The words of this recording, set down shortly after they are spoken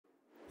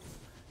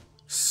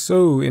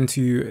So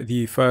into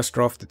the first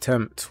draft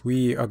attempt,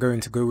 we are going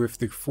to go with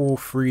the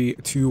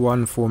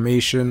 4-3-2-1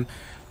 formation.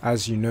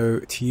 As you know,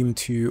 team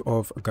 2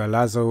 of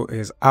Golazo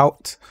is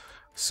out.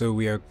 So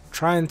we are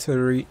trying to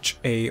reach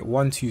a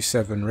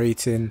 127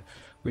 rating,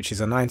 which is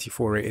a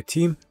 94 rated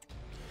team.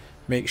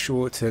 Make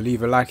sure to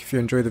leave a like if you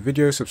enjoy the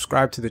video,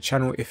 subscribe to the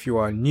channel if you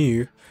are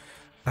new,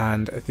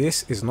 and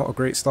this is not a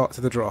great start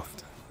to the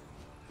draft.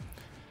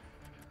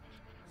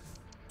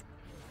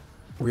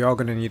 We are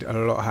going to need a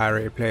lot higher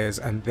rated players,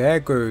 and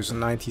there goes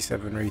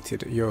 97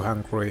 rated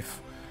Johan Cruyff.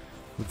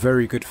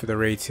 Very good for the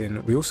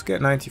rating. We also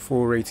get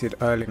 94 rated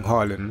Erling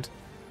Haaland.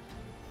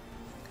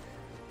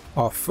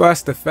 Our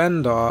first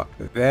defender,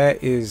 there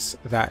is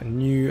that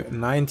new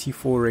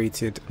 94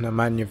 rated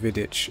Nemanja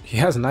Vidic. He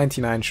has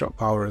 99 shot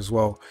power as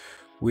well,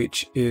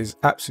 which is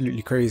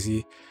absolutely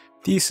crazy.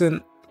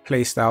 Decent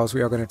play styles,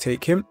 we are going to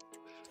take him.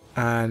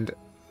 And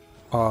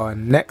our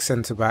next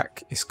centre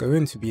back is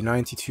going to be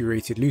 92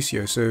 rated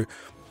Lucio. So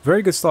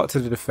very good start to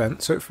the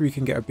defence. Hopefully we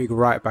can get a big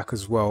right back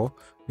as well.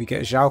 We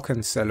get João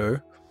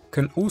Cancelo.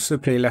 Can also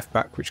play left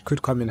back, which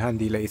could come in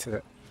handy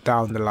later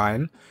down the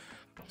line.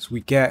 So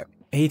we get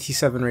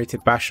 87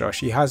 rated Basha.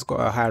 She has got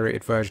a high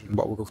rated version,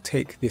 but we'll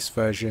take this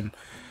version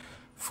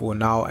for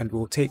now, and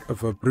we'll take a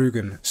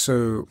Verbruggen.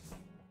 So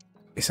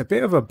it's a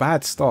bit of a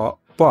bad start,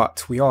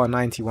 but we are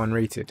 91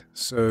 rated.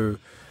 So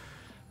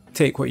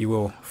take what you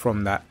will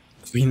from that.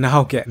 We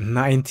now get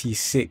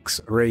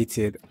 96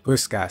 rated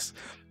Puskas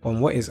on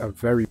what is a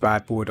very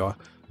bad border.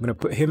 I'm going to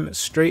put him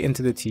straight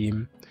into the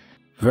team.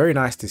 Very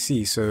nice to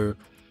see. So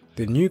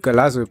the new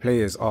Golazo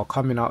players are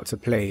coming out to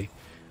play.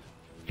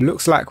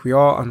 Looks like we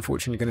are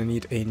unfortunately going to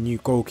need a new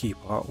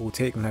goalkeeper. We'll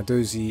take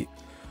Nadozi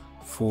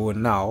for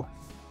now.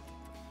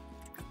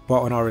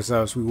 But on our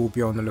reserves, we will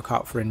be on the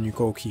lookout for a new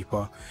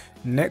goalkeeper.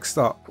 Next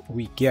up,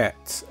 we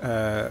get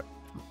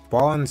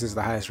Barnes is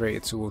the highest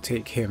rated, so we'll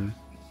take him.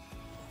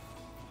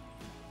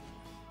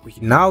 We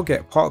now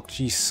get Park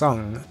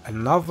Ji-sung,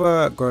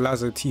 another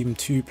Golazo Team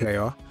 2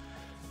 player.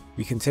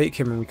 We can take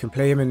him and we can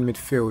play him in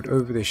midfield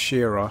over the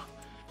Shearer.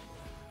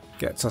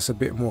 Gets us a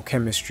bit more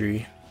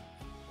chemistry.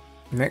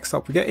 Next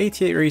up, we get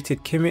 88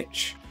 rated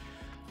Kimmich.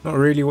 Not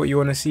really what you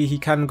want to see. He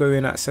can go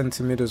in at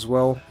centre mid as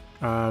well.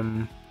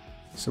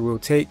 So we'll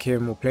take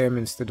him, we'll play him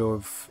instead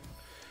of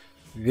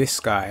this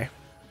guy.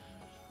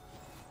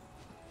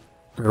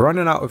 We're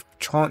running out of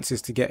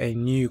chances to get a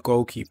new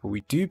goalkeeper. We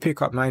do pick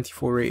up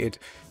 94 rated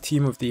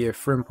Team of the Year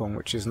Frimpong,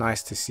 which is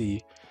nice to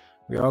see.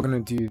 We are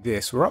going to do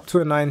this. We're up to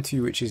a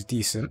 9-2, which is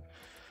decent.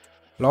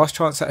 Last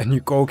chance at a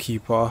new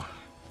goalkeeper.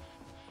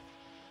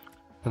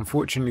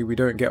 Unfortunately, we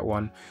don't get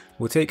one.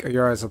 We'll take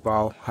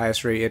Oyarzabal,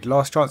 highest rated.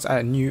 Last chance at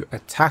a new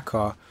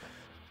attacker.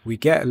 We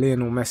get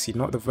Lionel Messi,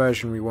 not the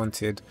version we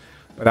wanted,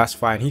 but that's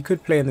fine. He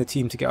could play in the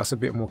team to get us a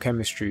bit more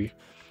chemistry.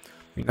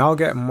 We now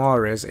get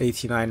Mahrez,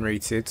 89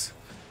 rated.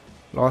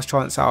 Last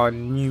chance at our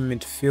new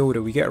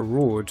midfielder. We get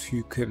Rord,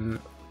 who can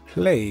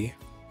play.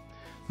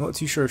 Not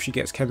too sure if she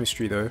gets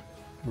chemistry though.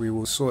 We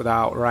will sort that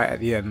out right at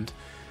the end.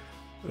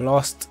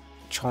 Last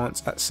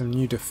chance at some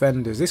new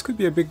defenders. This could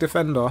be a big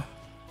defender.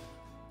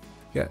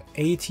 Get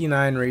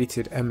 89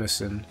 rated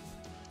Emerson.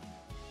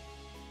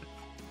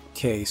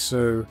 Okay,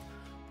 so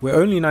we're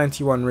only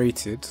 91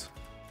 rated,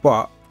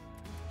 but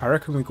I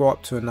reckon we go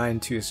up to a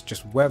 9-2. It's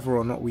just whether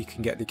or not we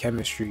can get the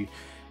chemistry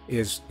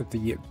is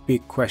the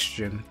big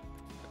question.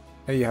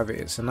 There you have it,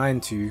 it's a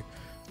 9-2.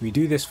 We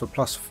do this for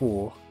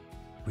 +4.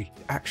 We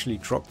actually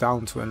drop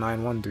down to a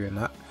 9-1 doing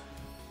that.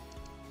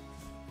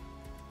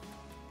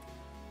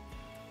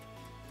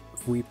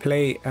 We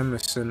play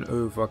Emerson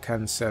over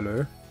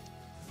Cancelo,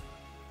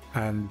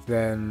 and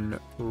then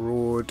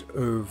Rord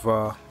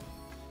over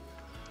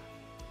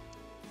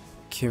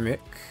Kimmich.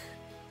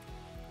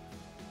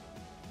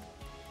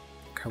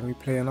 Can we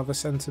play another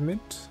centre mid?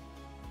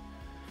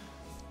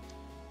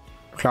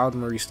 Claude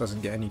Maurice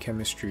doesn't get any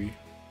chemistry.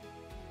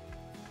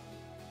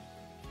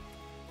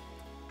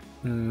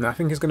 I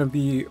think it's going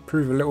to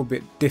prove a little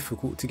bit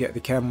difficult to get the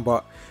chem,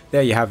 but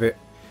there you have it.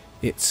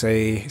 It's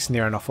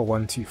near enough a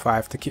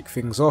 1-2-5 to kick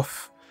things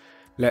off.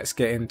 Let's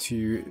get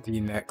into the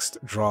next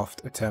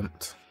draft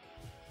attempt.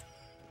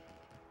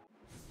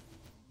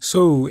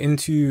 So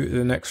into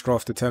the next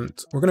draft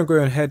attempt, we're going to go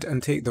ahead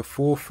and take the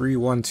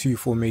 4-3-1-2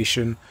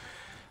 formation.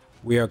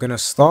 We are going to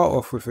start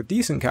off with a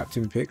decent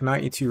captain pick,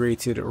 92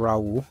 rated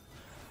Raul.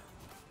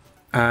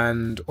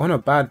 And on a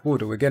bad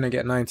border, we're going to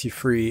get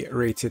 93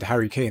 rated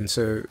Harry Kane.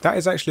 So that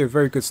is actually a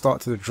very good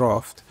start to the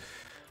draft.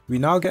 We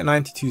now get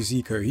 92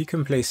 Zico. He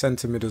can play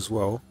centre mid as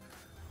well,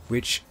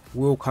 which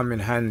will come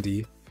in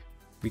handy.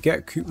 We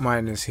get Coop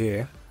Miners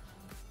here.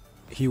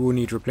 He will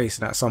need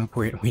replacing at some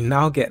point. We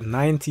now get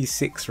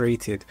 96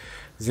 rated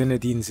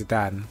Zinedine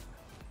Zidane.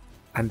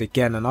 And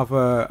again,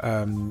 another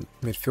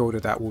midfielder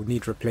that will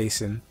need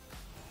replacing.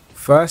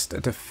 First,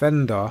 a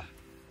defender.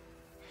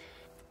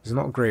 It's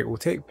not great. We'll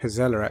take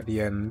Pizzella at the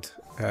end.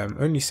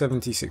 Only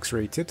 76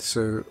 rated,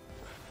 so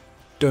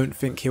don't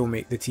think he'll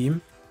make the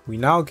team. We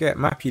now get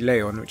Mappy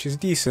Leon, which is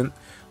decent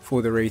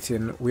for the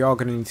rating. We are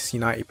going to need to see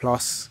 90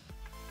 plus.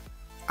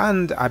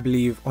 And I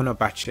believe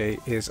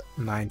Onabache is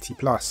 90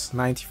 plus,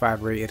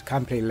 95 rated,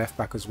 can play left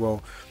back as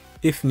well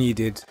if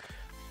needed,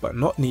 but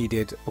not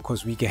needed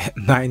because we get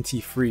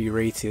 93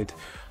 rated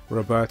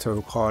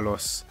Roberto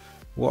Carlos.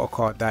 What a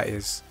card that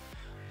is.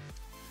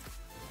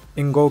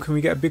 In goal, can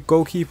we get a big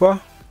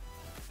goalkeeper?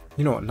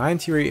 You know what,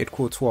 90 rated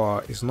Courtois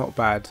is not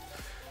bad.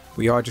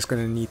 We are just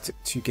going to need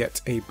to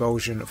get a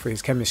Belgian for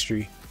his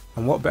chemistry.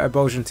 And what better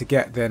Belgian to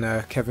get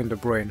than Kevin De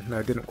Bruyne? No,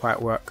 it didn't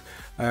quite work.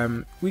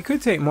 We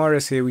could take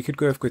Mahrez here. We could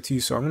go with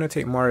Gattuso. I'm going to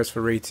take Mahrez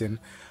for rating.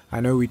 I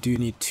know we do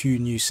need 2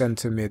 new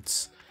centre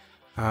mids.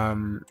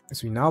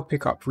 As we now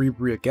pick up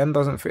Ribery. Again,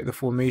 doesn't fit the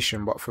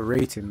formation, but for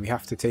rating, we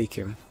have to take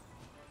him.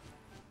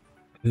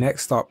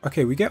 Next up,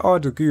 okay, we get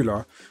Arda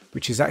Güler,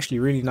 which is actually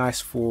really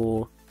nice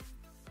for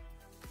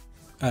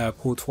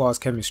Courtois'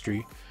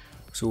 chemistry.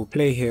 So we'll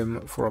play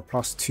him for a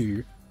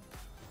 +2.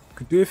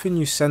 Could do it for a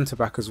new centre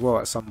back as well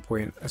at some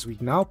point, as we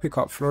now pick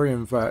up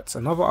Florian Wirtz,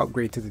 another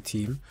upgrade to the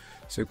team,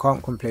 so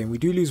can't complain. We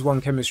do lose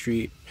 1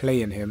 chemistry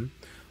playing him,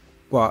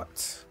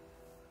 but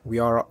we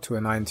are up to a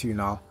 9-2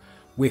 now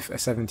with a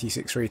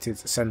 76 rated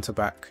centre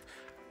back.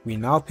 We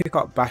now pick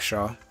up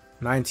Basha,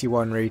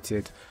 91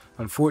 rated.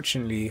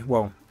 Unfortunately,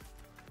 well,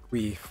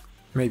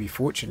 maybe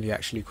fortunately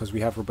actually, because we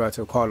have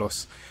Roberto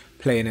Carlos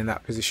playing in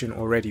that position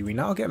already. We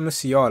now get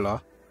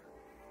Musiala.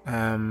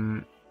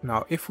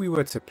 Now if we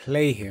were to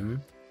play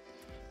him,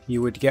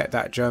 you would get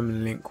that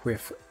German link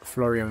with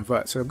Florian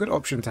Wirtz, so a good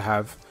option to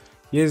have.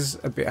 He is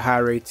a bit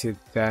higher rated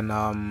than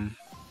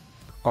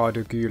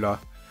Arda Güler,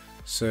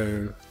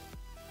 so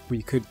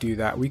we could do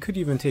that. We could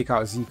even take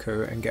out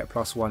Zico and get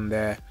 +1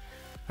 there,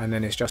 and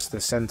then it's just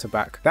the centre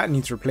back that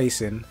needs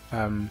replacing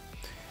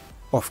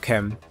off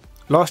chem.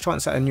 Last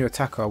chance at a new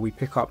attacker, we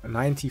pick up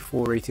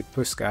 94 rated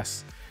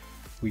Puskas.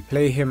 We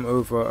play him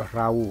over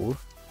Raul,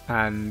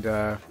 and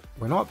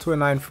we're not up to a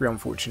 9-3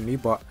 unfortunately,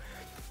 but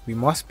we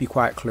must be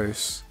quite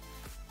close.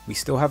 We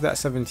still have that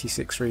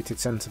 76 rated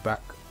centre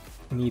back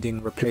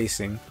needing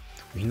replacing.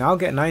 We now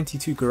get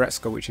 92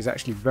 Goretzka, which is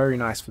actually very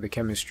nice for the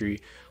chemistry.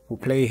 We'll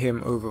play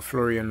him over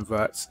Florian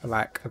Wirtz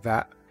like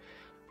that.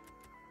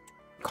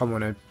 Come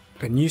on,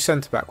 a new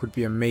centre back would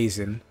be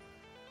amazing.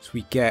 So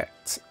we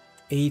get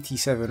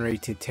 87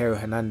 rated Theo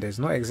Hernandez.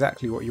 Not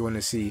exactly what you want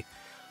to see,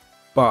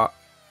 but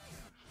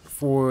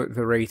for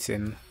the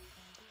rating,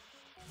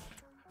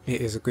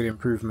 it is a good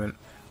improvement.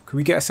 Can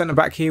we get a centre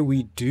back here?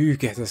 We do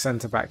get a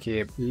centre back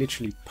here.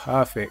 Literally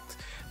perfect.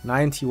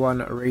 91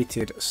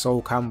 rated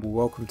Sol Campbell.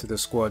 Welcome to the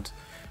squad.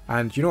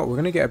 And you know what? We're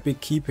going to get a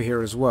big keeper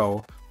here as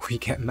well. We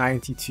get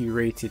 92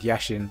 rated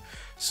Yashin.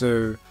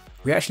 So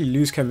we actually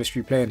lose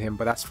chemistry playing him,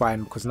 but that's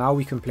fine because now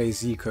we can play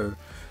Zico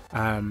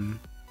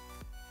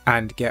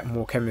and get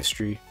more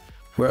chemistry.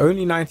 We're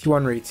only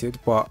 91 rated,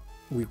 but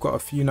we've got a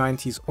few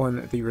 90s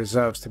on the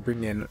reserves to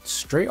bring in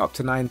straight up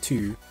to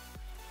 9-2.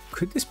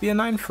 Could this be a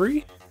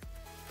 9-3?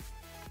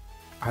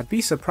 I'd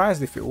be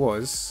surprised if it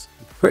was.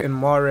 Put in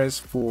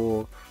Mahrez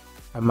for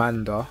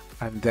Amanda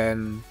and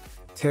then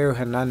Theo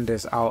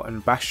Hernandez out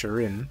and Basha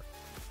in.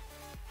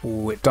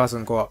 Oh, it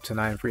doesn't go up to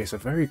 9-3. It's a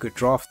very good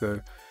draft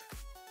though.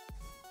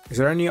 Is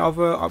there any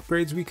other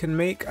upgrades we can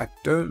make? I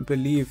don't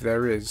believe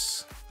there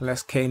is.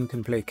 Unless Kane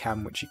can play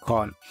Cam, which he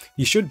can't.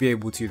 He should be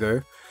able to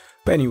though.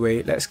 But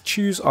anyway, let's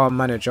choose our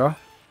manager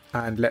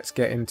and let's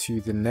get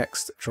into the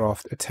next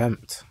draft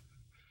attempt.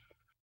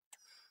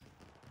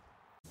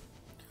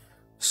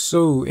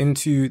 So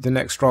into the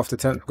next draft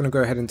attempt, we're going to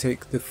go ahead and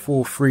take the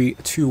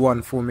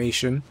 4-3-2-1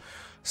 formation.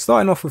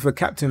 Starting off with a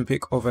captain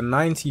pick of a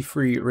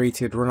 93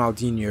 rated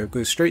Ronaldinho,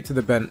 goes straight to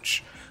the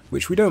bench,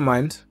 which we don't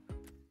mind.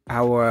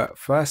 Our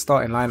first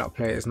starting lineup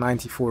player is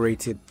 94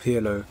 rated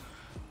Pirlo.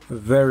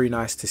 Very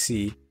nice to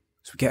see.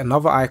 So we get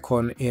another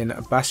icon in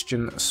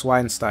Bastian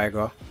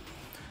Schweinsteiger.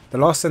 The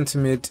last centre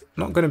mid,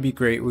 not going to be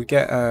great. We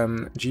get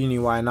Gini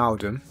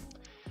Wijnaldum.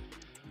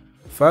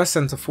 First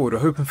centre forward, we're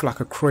hoping for like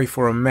a Cruyff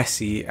or a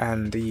Messi,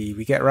 and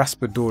we get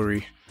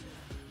Raspadori.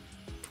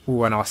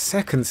 Oh, and our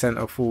second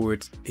centre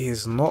forward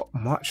is not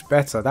much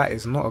better. That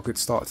is not a good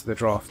start to the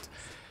draft.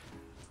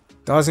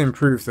 Does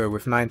improve though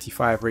with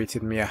 95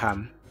 rated Mia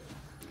Hamm.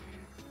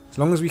 As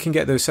long as we can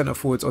get those centre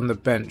forwards on the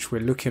bench,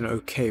 we're looking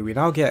okay. We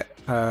now get,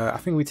 I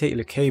think we take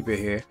Lekeba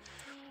here.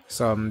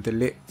 Some De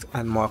Ligt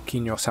and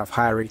Marquinhos have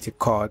higher rated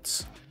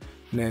cards.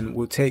 And then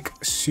we'll take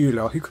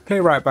Sula, who could play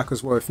right back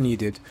as well if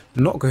needed.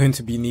 Not going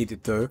to be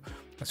needed though,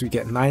 as we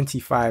get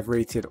 95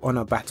 rated on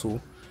a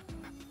battle.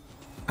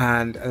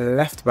 And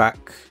left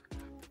back,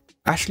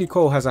 Ashley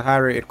Cole has a high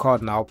rated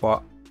card now,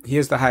 but he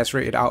is the highest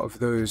rated out of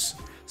those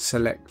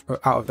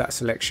that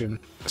selection.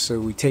 So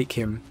we take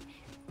him.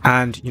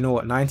 And you know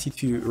what,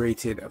 92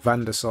 rated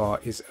Van der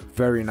Sar is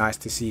very nice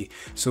to see.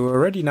 So we're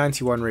already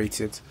 91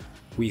 rated.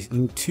 We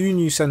need 2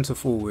 new centre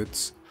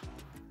forwards.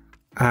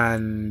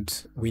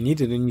 And we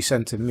needed a new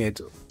centre mid.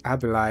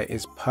 Abilai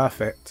is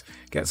perfect.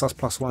 Gets us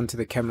 +1 to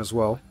the chem as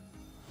well.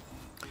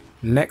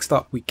 Next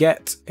up, we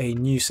get a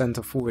new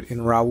centre forward in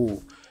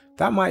Raul.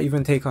 That might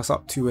even take us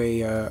up to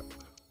a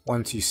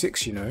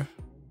 126, you know.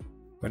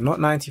 We're not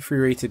 93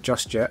 rated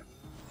just yet.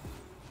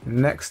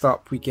 Next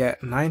up, we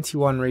get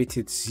 91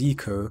 rated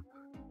Zico,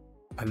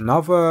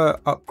 another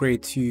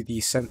upgrade to the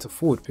centre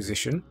forward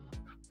position.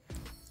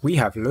 We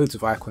have loads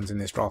of icons in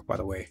this draft, by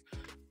the way.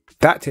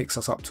 That takes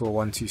us up to a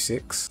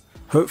 126.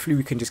 Hopefully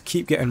we can just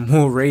keep getting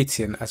more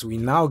rating, as we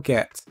now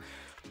get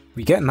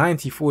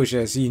 94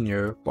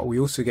 Jairzinho, but we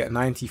also get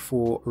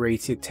 94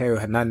 rated Theo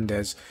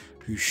Hernandez,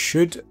 who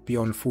should be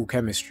on full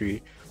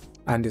chemistry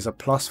and is a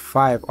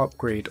 +5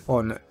 upgrade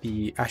on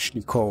the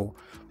Ashley Cole.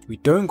 We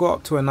don't go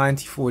up to a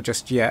 94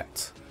 just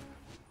yet,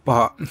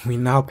 but we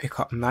now pick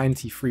up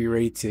 93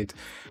 rated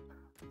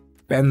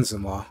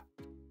Benzema.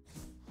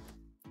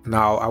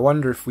 Now, I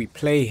wonder if we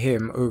play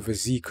him over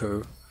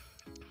Zico.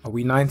 Are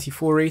we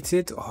 94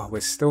 rated? Oh, we're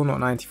still not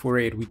 94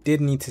 rated. We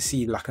did need to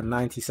see like a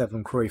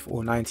 97 Cruyff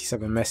or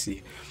 97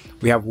 Messi.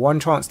 We have one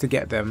chance to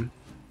get them.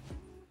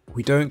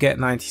 We don't get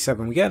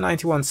 97. We get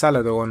 91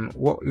 Salah though on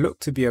what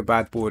looked to be a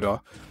bad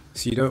border,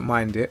 so you don't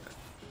mind it.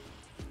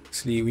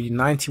 So we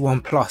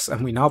 91 plus,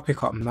 and we now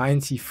pick up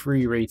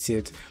 93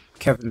 rated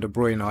Kevin De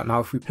Bruyne.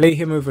 Now, if we play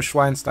him over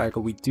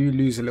Schweinsteiger, we do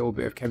lose a little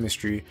bit of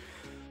chemistry,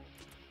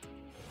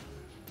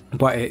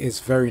 but it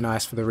is very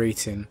nice for the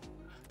rating.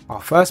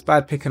 Our first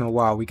bad pick in a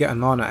while. We get a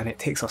Nana and it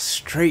takes us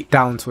straight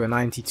down to a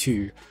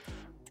 92.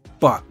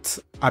 But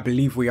I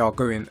believe we are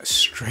going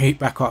straight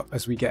back up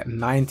as we get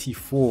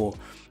 94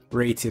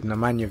 rated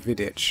Nemanja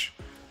Vidic.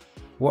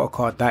 What a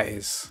card that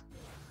is.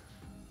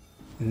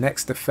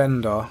 Next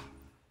defender,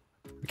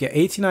 we get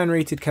 89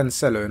 rated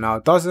Cancelo. Now,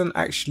 it doesn't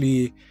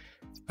actually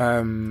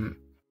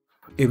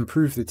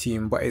improve the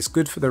team, but it's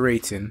good for the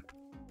rating.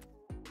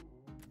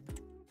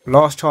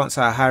 Last chance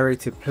at a high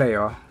rated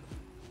player,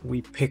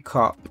 we pick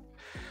up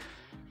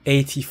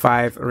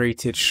 85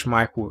 rated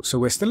Schmeichel. So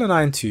we're still a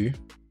 9-2,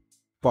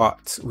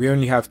 but we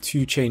only have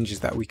 2 changes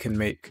that we can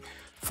make.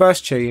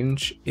 First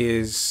change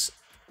is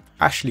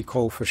Ashley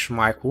Cole for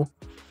Schmeichel.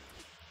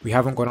 We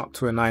haven't gone up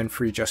to a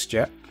 9-3 just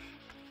yet.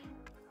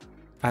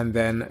 And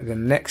then the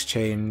next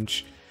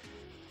change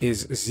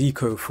is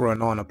Zico for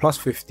Onana.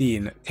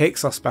 +15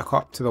 takes us back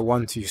up to the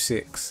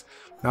 126.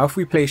 Now, if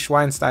we play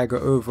Schweinsteiger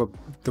over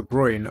De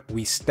Bruyne,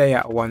 we stay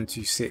at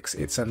 126.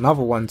 It's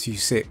another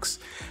 126.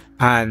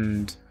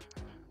 And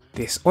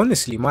this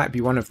honestly might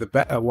be one of the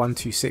better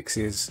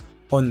 126s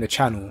on the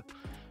channel.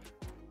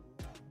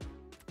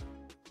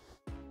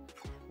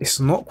 It's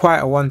not quite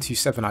a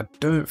 127. I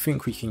don't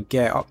think we can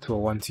get up to a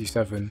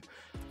 127.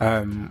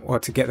 Or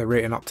to get the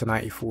rating up to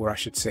 94, I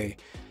should say.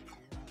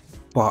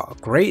 But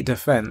great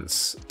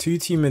defense, 2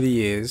 team of the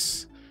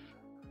years.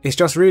 It's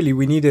just really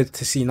we needed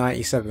to see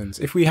 97s.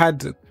 If we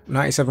had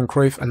 97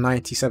 Cruyff and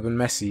 97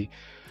 Messi,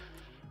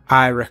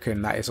 I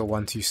reckon that is a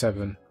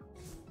 127.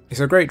 It's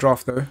a great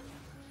draft though.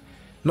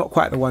 Not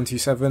quite the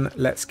 127.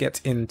 Let's get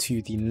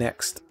into the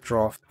next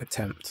draft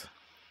attempt.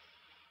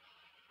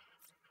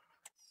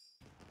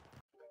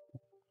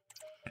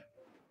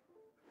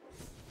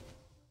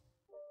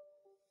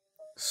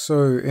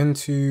 So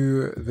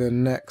into the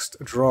next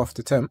draft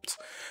attempt,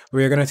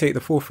 we're going to take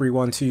the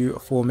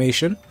 4-3-1-2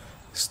 formation.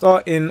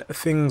 Starting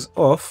things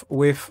off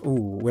with,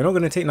 we're not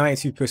going to take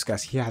 92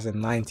 Puskas, he has a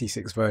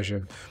 96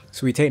 version.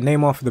 So we take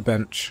Neymar for the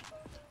bench.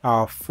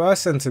 Our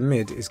first centre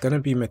mid is going to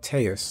be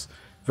Mateus.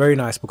 Very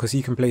nice because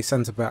he can play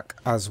centre back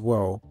as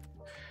well.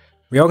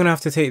 We are going to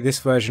have to take this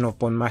version of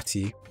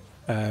Bonmati.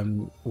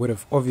 Would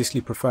have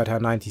obviously preferred her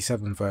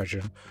 97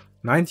 version.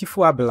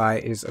 94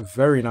 Abilai is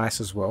very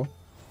nice as well.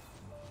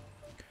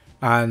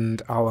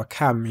 And our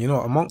cam, you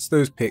know, amongst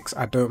those picks,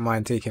 I don't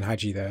mind taking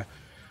Haji there.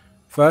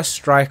 First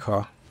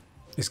striker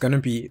is going to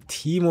be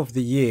Team of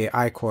the Year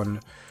icon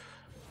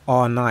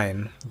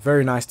R9.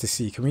 Very nice to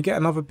see. Can we get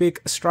another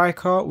big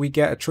striker? We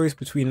get a choice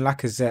between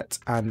Lacazette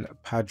and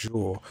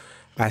Pajor.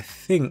 I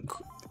think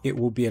it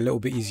will be a little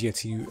bit easier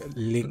to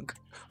link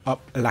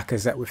up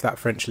Lacazette with that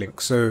French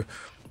link. So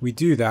we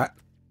do that.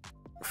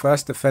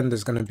 First defender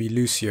is going to be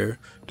Lucio.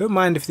 Don't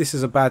mind if this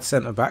is a bad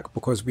centre back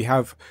because we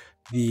have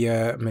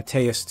the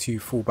Mateus to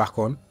fall back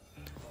on.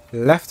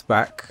 Left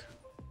back,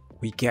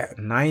 we get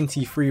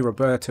 93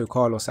 Roberto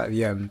Carlos at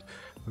the end.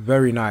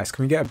 Very nice.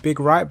 Can we get a big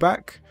right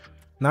back?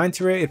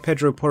 90 rated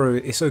Pedro Porro.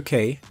 It's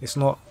okay. It's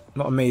not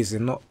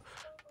amazing, not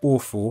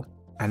awful.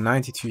 And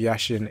 92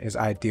 Yashin is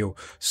ideal.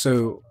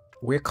 So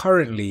we're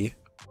currently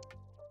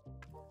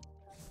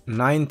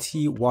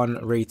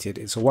 91 rated.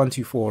 It's a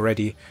 124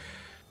 already.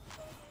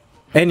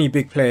 Any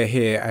big player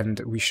here and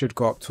we should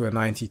go up to a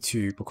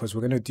 92 because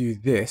we're going to do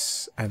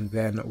this and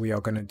then we are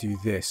going to do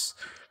this.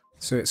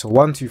 So it's a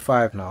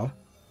 125 now.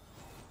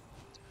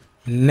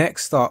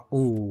 Next up,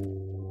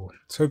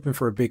 it's hoping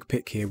for a big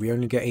pick here. We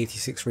only get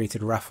 86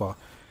 rated Rafa.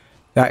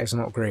 That is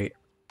not great.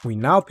 We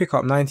now pick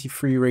up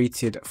 93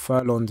 rated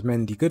Furlong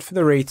Mendy. Good for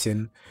the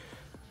rating,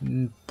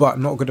 but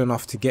not good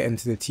enough to get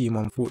into the team,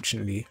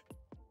 unfortunately.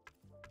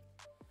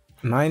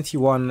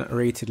 91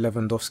 rated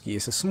Lewandowski.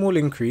 It's a small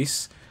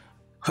increase.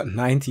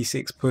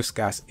 96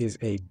 Puskas is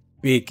a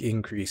big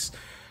increase.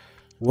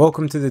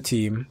 Welcome to the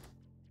team.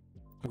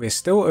 We're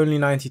still only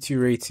 92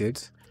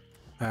 rated.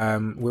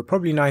 We're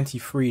probably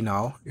 93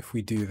 now if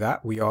we do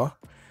that. We are.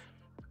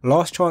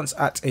 Last chance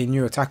at a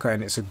new attacker,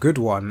 and it's a good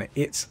one.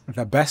 It's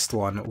the best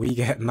one. We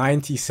get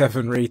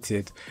 97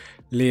 rated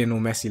Lionel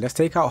Messi. Let's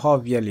take out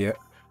Harvey Elliott.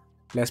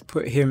 Let's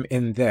put him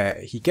in there.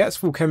 He gets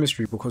full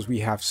chemistry because we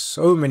have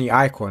so many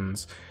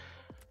icons.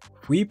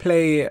 If we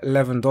play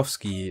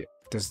Lewandowski,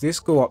 does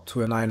this go up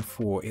to a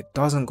 9-4? It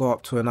doesn't go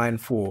up to a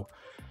 9-4.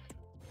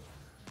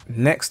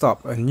 Next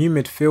up, a new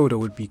midfielder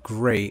would be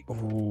great.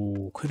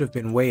 Oh, could have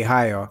been way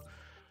higher.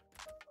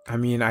 I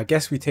mean, I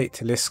guess we take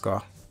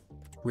Talisca.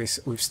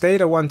 We've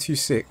stayed at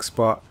 126,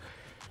 but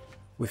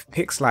with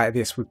picks like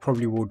this, we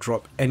probably will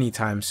drop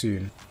anytime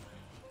soon.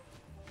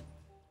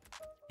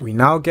 We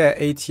now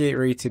get 88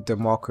 rated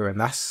DeMarco, and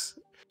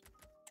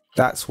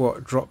that's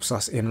what drops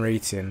us in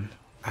rating.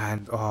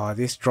 And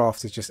this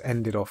draft has just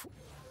ended off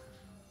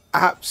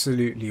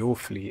absolutely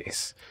awfully.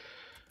 It's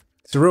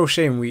a real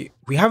shame. We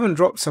haven't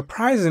dropped,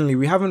 surprisingly,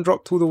 we haven't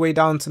dropped all the way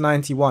down to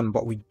 91,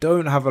 but we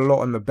don't have a lot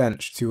on the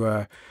bench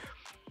to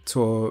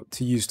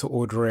use to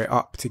order it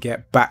up to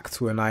get back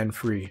to a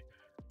 9-3.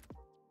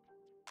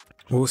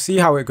 We'll see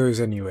how it goes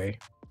anyway.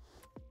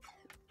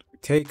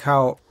 Take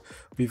out,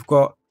 we've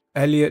got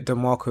Elliott,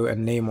 DeMarco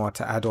and Neymar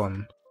to add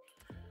on.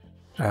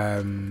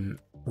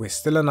 We're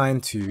still a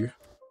 9-2.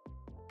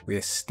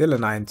 We're still a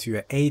 9-2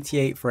 at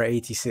 88 for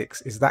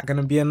 86. Is that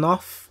going to be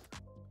enough?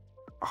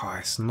 Oh,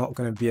 it's not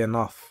going to be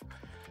enough.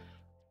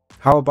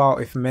 How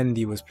about if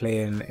Mendy was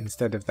playing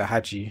instead of the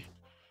Hadji?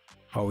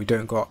 Oh, we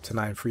don't go up to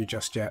 9-3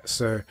 just yet.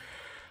 So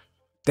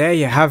there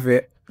you have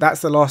it.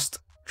 That's the last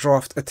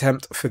draft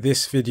attempt for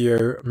this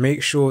video.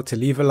 Make sure to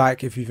leave a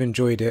like if you've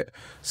enjoyed it.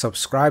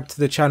 Subscribe to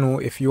the channel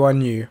if you are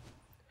new.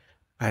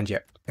 And yeah,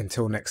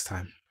 until next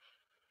time.